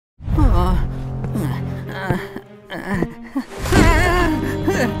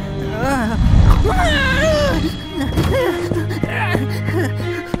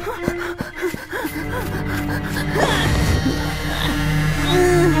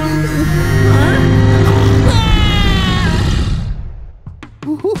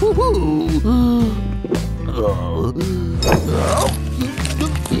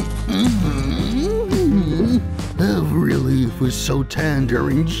The relief was so tender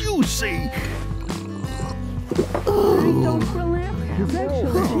and juicy.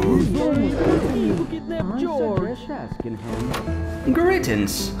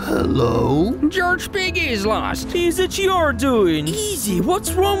 Greetings. Hello? George Piggy is lost. Is it your doing? Easy,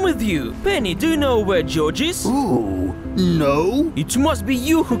 what's wrong with you? Penny, do you know where George is? Oh, no. It must be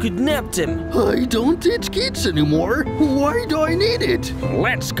you who kidnapped him. I don't teach kids anymore. Why do I need it?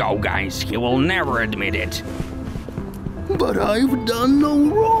 Let's go, guys. He will never admit it. But I've done no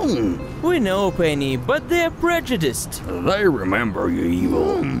wrong. We know, Penny, but they're prejudiced. They remember you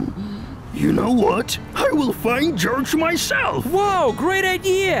evil. You know what? I will find George myself. Wow, great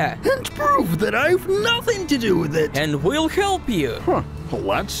idea! And prove that I've nothing to do with it. And we'll help you.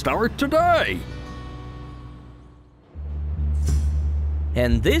 Let's start today.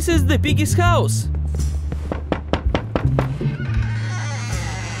 And this is the Piggy's house.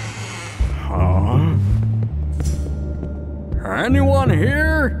 Anyone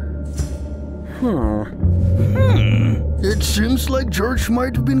here? It seems like George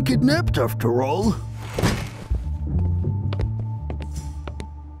might have been kidnapped after all.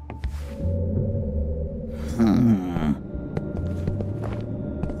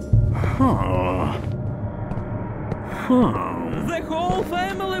 The whole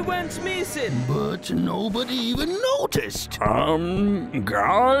family went missing. But nobody even noticed.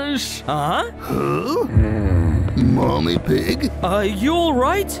 Guys? Huh? Mommy Pig? Are you all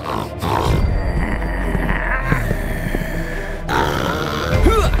right?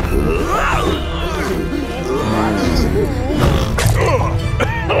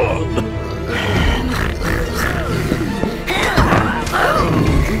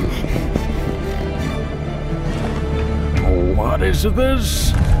 What is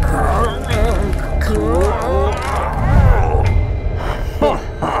this?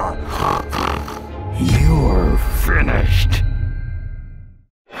 You're finished.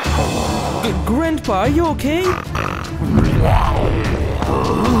 Grandpa, are you okay?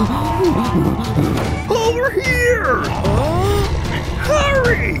 Over here!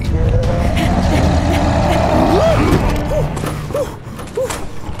 Hurry!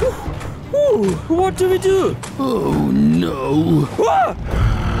 What do we do? Oh no!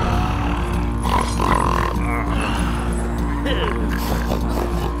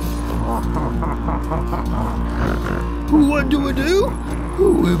 What do we do?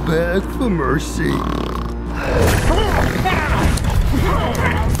 We beg for mercy.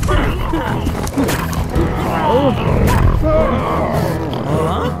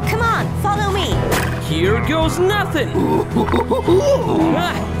 Come on, follow me. Here goes nothing.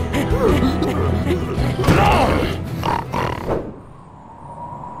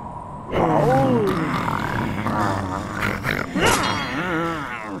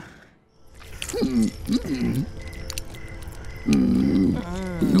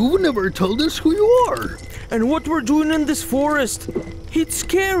 You never told us who you are. And what we're doing in this forest. It's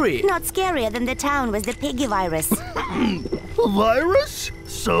scary. Not scarier than the town with the Piggy virus. A virus?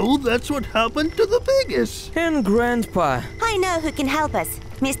 So that's what happened to the piggies. And Grandpa. I know who can help us.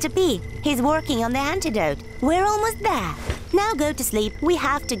 Mr. P. He's working on the antidote. We're almost there. Now go to sleep. We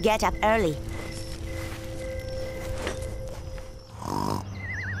have to get up early.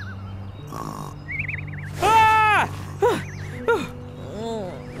 Ah!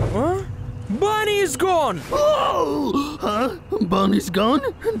 Huh? Bunny is gone! Oh! Huh? Bonnie's gone?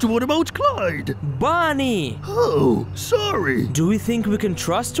 And what about Clyde? Bunny! Oh, sorry. Do we think we can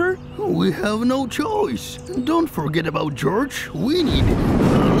trust her? We have no choice. Don't forget about George. We need...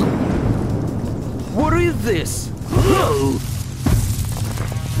 What is this? Oh!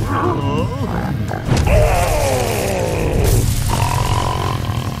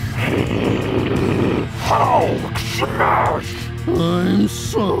 Smash! I'm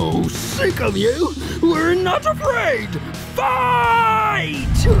so sick of you! We're not afraid!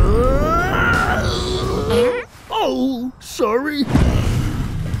 Fight! Oh, sorry.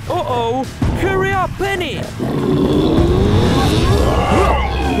 Uh-oh! Hurry up, Penny!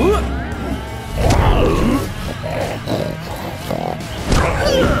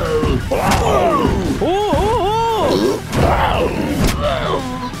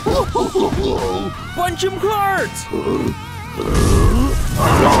 Punch him hard!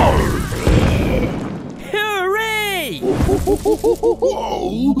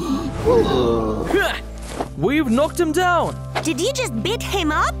 We've knocked him down. Did you just beat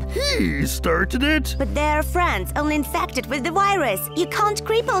him up? He started it. But they're friends, only infected with the virus. You can't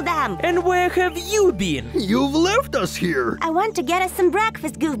cripple them. And where have you been? You've left us here. I want to get us some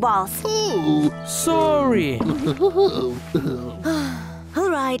breakfast, goofballs. Oh. Sorry.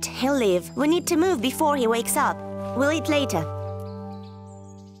 All right, he'll leave. We need to move before he wakes up. We'll eat later.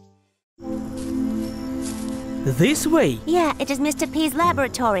 This way. Yeah, it is Mr. P's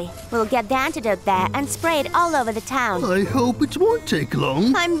laboratory. We'll get the antidote there and spray it all over the town. I hope it won't take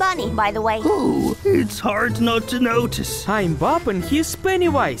long. I'm Bunny, by the way. Oh, it's hard not to notice. I'm Bob and he's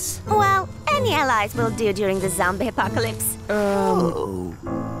Pennywise. Well, any allies will do during the zombie apocalypse. Oh.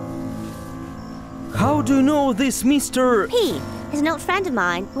 How do you know this Mr. P is an old friend of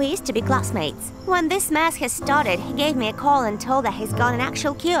mine. We used to be classmates. When this mess has started, he gave me a call and told that he's got an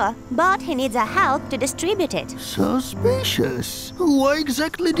actual cure, but he needs our help to distribute it. Suspicious. Why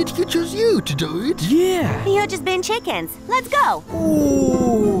exactly did he choose you to do it? Yeah. You're just being chickens. Let's go.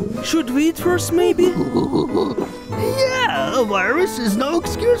 Ooh. Should we eat first, maybe? Yeah, a virus is no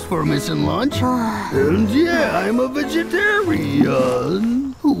excuse for missing lunch. And yeah, I'm a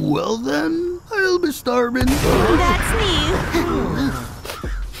vegetarian. Well then, I'll be starving. That's new.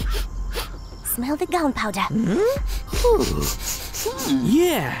 Smell the gunpowder.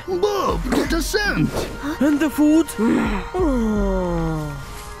 Yeah. Bob, get a scent. And the food?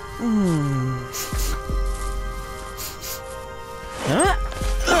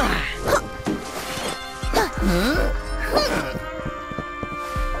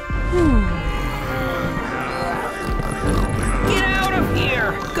 Get out of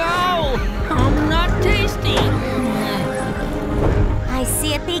here! Go! I'm not tasty! I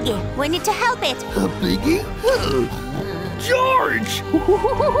see a piggy. We need to help it. A piggy? George!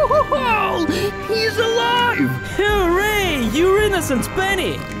 Wow, he's alive! Hooray! You're innocent,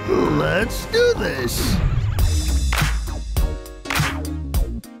 Penny! Let's do this.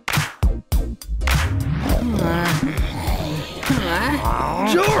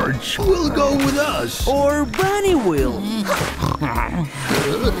 George will go with us. Or Bunny will.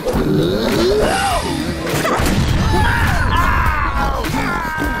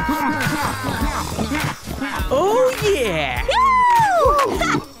 Oh yeah!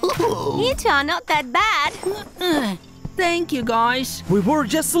 You two are not that bad. Thank you, guys. We were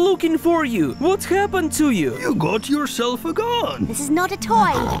just looking for you. What happened to you? You got yourself a gun. This is not a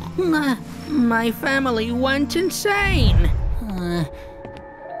toy. My family went insane.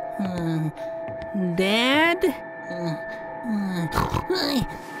 Dad?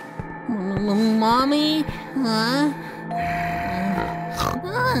 Mommy?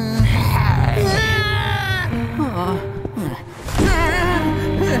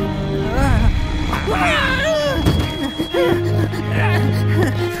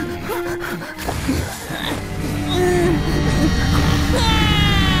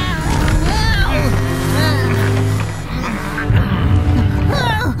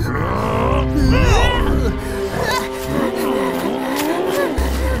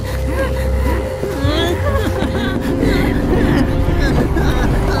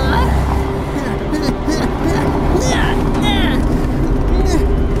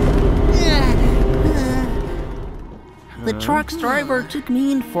 The truck's driver took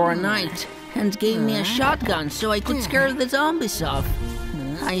me in for a night and gave me a shotgun so I could scare the zombies off.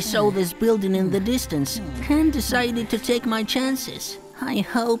 I saw this building in the distance and decided to take my chances. I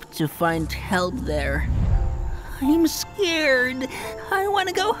hope to find help there. I'm scared. I want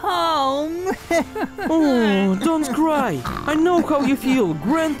to go home. Oh, don't cry. I know how you feel.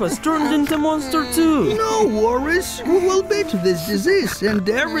 Grandpa's turned into a monster too. No worries. We will beat this disease and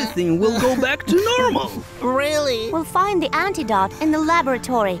everything will go back to normal. Really? We'll find the antidote in the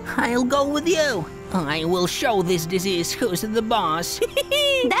laboratory. I'll go with you. I will show this disease who's the boss.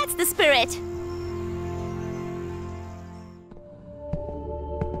 That's the spirit.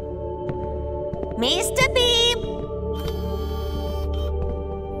 Mr. Beep!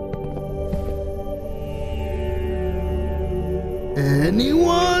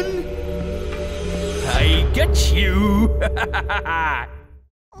 Anyone? I get you.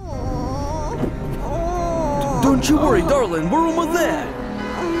 Don't you worry, darling. We're almost there.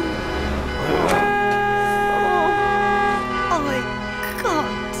 I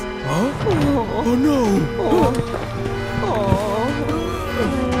can't. Huh? Oh no.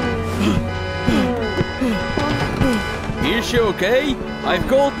 Is she okay? I've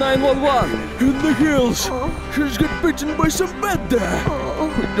called 911. In the hills. She's got bitten by some bat there.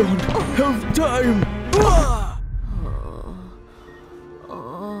 We don't have time.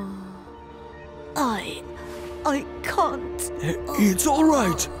 I can't. It's all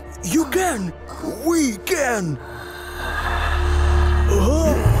right. You can! We can!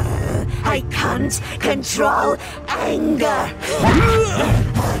 I can't control anger.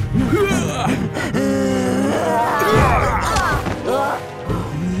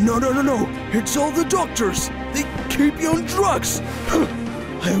 No. It's all the doctors. They keep you on drugs.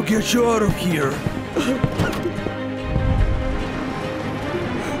 I'll get you out of here.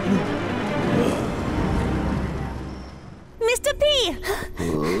 Mr. P!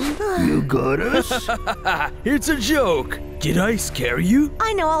 You got us? It's a joke. Did I scare you?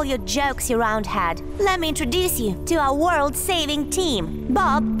 I know all your jokes you roundhead. Let me introduce you to our world-saving team.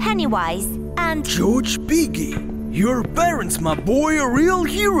 Bob, Pennywise, and... George Piggy. Your parents, my boy, are real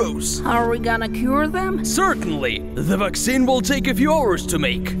heroes. Are we gonna cure them? Certainly. The vaccine will take a few hours to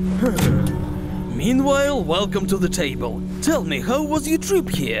make. Meanwhile, welcome to the table. Tell me, how was your trip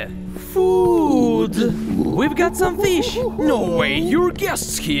here? Food! We've got some fish! No way, you're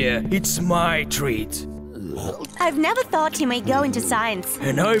guests here! It's my treat! I've never thought you may go into science.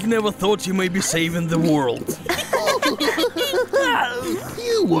 And I've never thought you may be saving the world.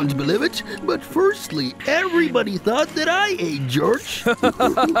 You won't believe it, but firstly, everybody thought that I ate George.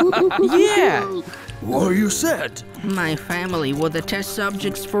 Yeah! What you said? My family were the test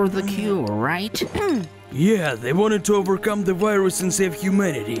subjects for the cure, right? Yeah, they wanted to overcome the virus and save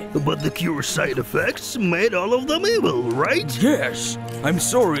humanity. But the cure side effects made all of them evil, right? Yes! I'm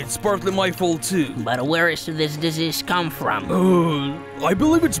sorry, it's partly my fault too. But where is this disease come from? I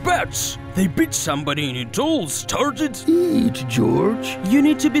believe it's bats. They bit somebody and it all started. Eat, George. You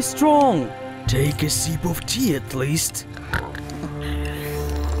need to be strong. Take a sip of tea at least.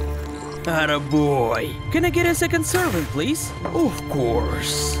 Attaboy. Can I get a second serving, please? Of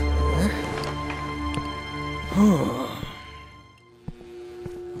course.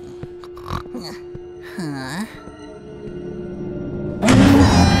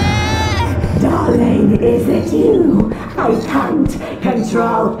 Darling, is it you? I can't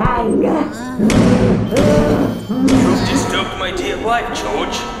control anger. You've disturbed my dear wife,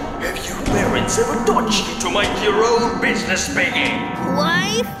 George. Have you parents ever taught you to mind your own business, Piggy?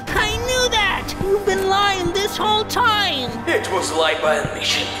 Wife? I knew that! You've been lying this whole time! It was lie by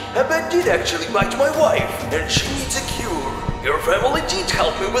admission. A bat did actually bite my wife, and she needs a cure. Your family did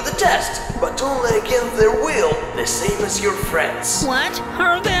help me with the test, but only against their will, the same as your friends. What?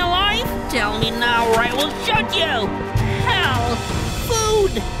 Are they alive? Tell me now or I will shoot you! Hell!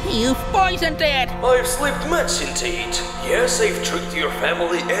 Food! You've poisoned it! I've slipped medicine to eat. Yes, I've tricked your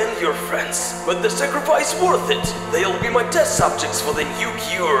family and your friends, but the sacrifice worth it. They'll be my test subjects for the new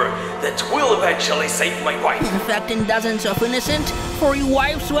cure that will eventually save my wife. Infecting dozens of innocent for your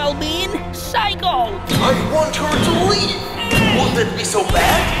wife's well-being? Psycho! I want her to leave! Would that be so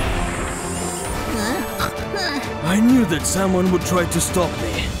bad? I knew that someone would try to stop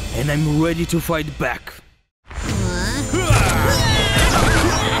me, and I'm ready to fight back.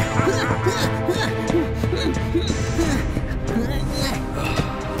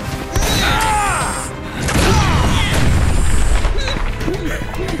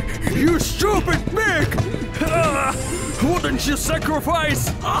 You stupid pig! Wouldn't you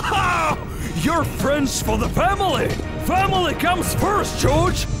sacrifice your friends for the family? Family comes first,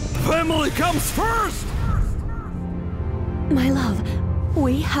 George! Family comes first! My love,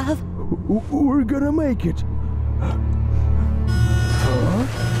 we have... We're gonna make it.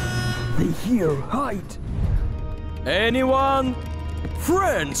 They hear, hide. Anyone?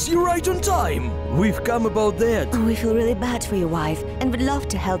 Friends, you're right on time. We've come about that. We feel really bad for your wife and would love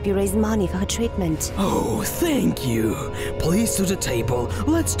to help you raise money for her treatment. Oh, thank you. Please to the table.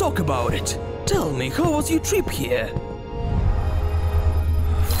 Let's talk about it. Tell me, how was your trip here?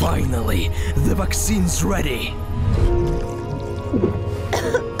 Finally, the vaccine's ready.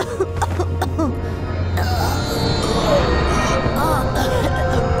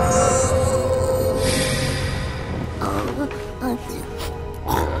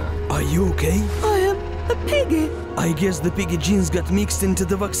 Are you okay? I am a piggy. I guess the piggy genes got mixed into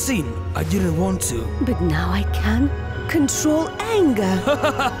the vaccine. I didn't want to. But now I can control anger.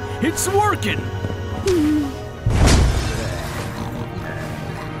 It's working!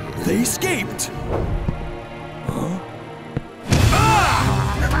 They escaped! Huh?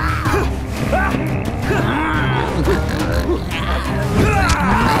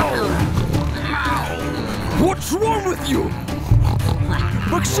 What's wrong with you?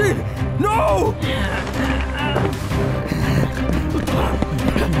 Vaccine! No!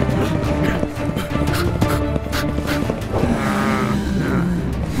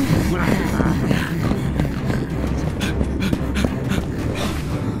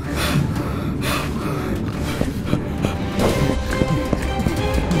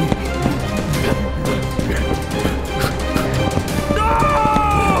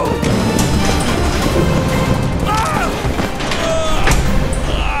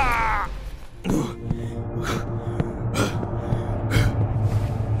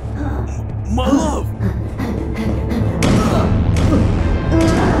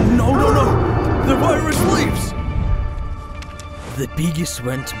 Pennywise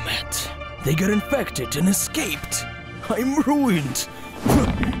went mad. They got infected and escaped. I'm ruined.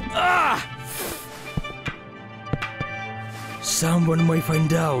 Ah! Someone might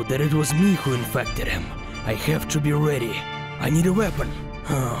find out that it was me who infected him. I have to be ready. I need a weapon.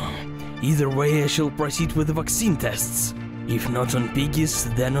 Either way, I shall proceed with the vaccine tests. If not on Piggies,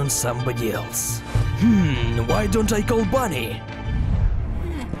 then on somebody else. Why don't I call Bunny?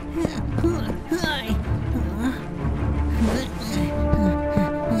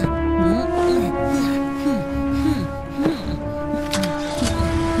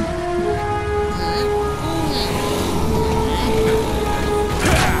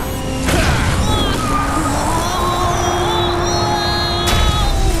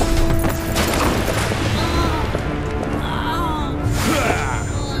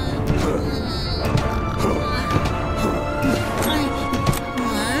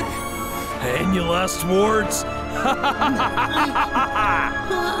 Any last words?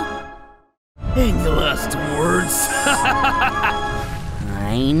 Any last words?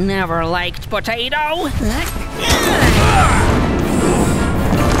 I never liked potato.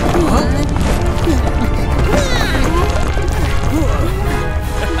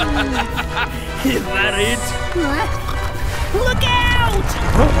 Is that it? Look out!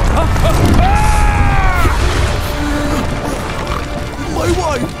 My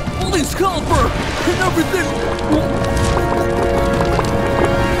wife! Please help her! And everything!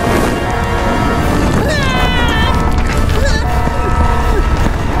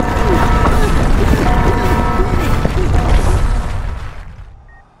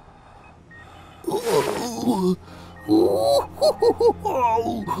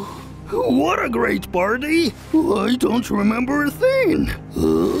 What a great party! I don't remember a thing.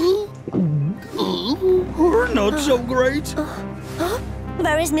 Or not so great.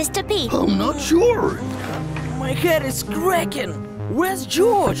 Where is Mr. P? I'm not sure. My head is cracking! Where's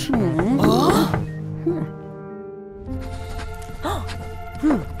George?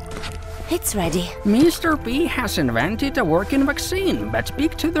 It's ready. Mr. P has invented a working vaccine, but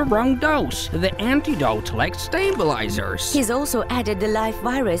picked the wrong dose. The antidote lacked stabilizers. He's also added the live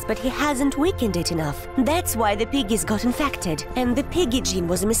virus, but he hasn't weakened it enough. That's why the piggies got infected. And the piggy gene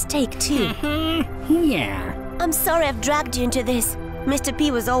was a mistake too. Yeah. I'm sorry I've dragged you into this. Mr. P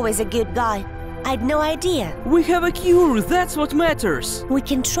was always a good guy. I'd no idea. We have a cure, that's what matters! We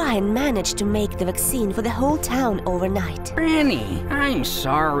can try and manage to make the vaccine for the whole town overnight. Penny, I'm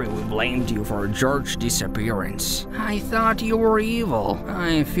sorry we blamed you for George's disappearance. I thought you were evil.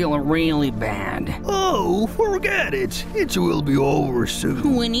 I feel really bad. Oh, forget it. It will be over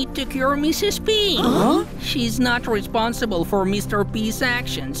soon. We need to cure Mrs. P. Huh? She's not responsible for Mr. P's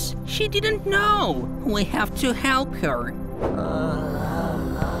actions. She didn't know. We have to help her.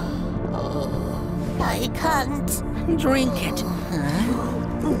 I can't. Drink it.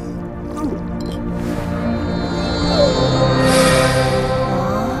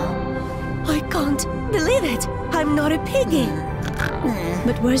 I can't believe it. I'm not a piggy.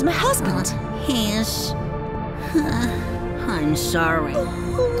 But where's my husband? He's... I'm sorry.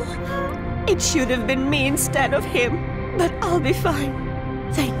 It should have been me instead of him. But I'll be fine.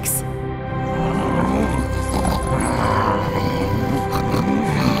 Thanks.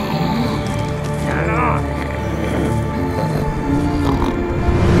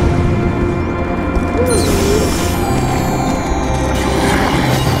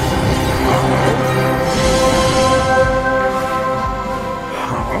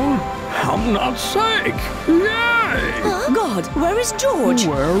 I'm not sick. Yay! God, where is George?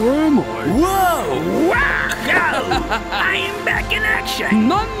 Where am I? Whoa! Wow! I am back in action!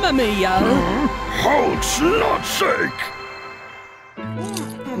 Mamma mia! Hulk's not sick.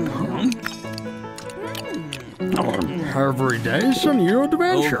 Every day's a new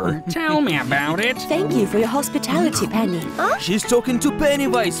adventure. Tell me about it. Thank you for your hospitality, Penny. She's talking to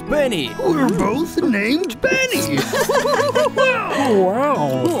Pennywise, Penny! We're both named Penny.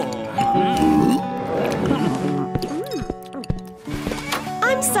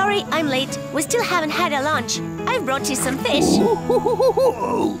 I'm sorry I'm late. We still haven't had our lunch. I've brought you some fish.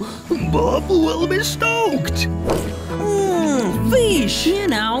 Bob will be stoked. Fish! You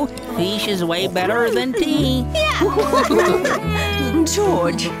know, fish is way better than tea.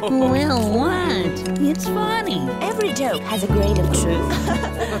 George. Well, what? It's funny. Every joke has a grain of truth.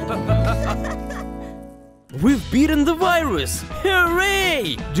 We've beaten the virus!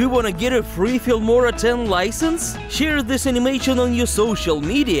 Hooray! Do you want to get a free Filmora 10 license? Share this animation on your social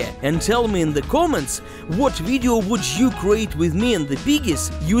media and tell me in the comments what video would you create with me and the Piggies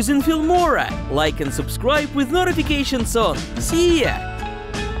using Filmora. Like and subscribe with notifications on. See ya!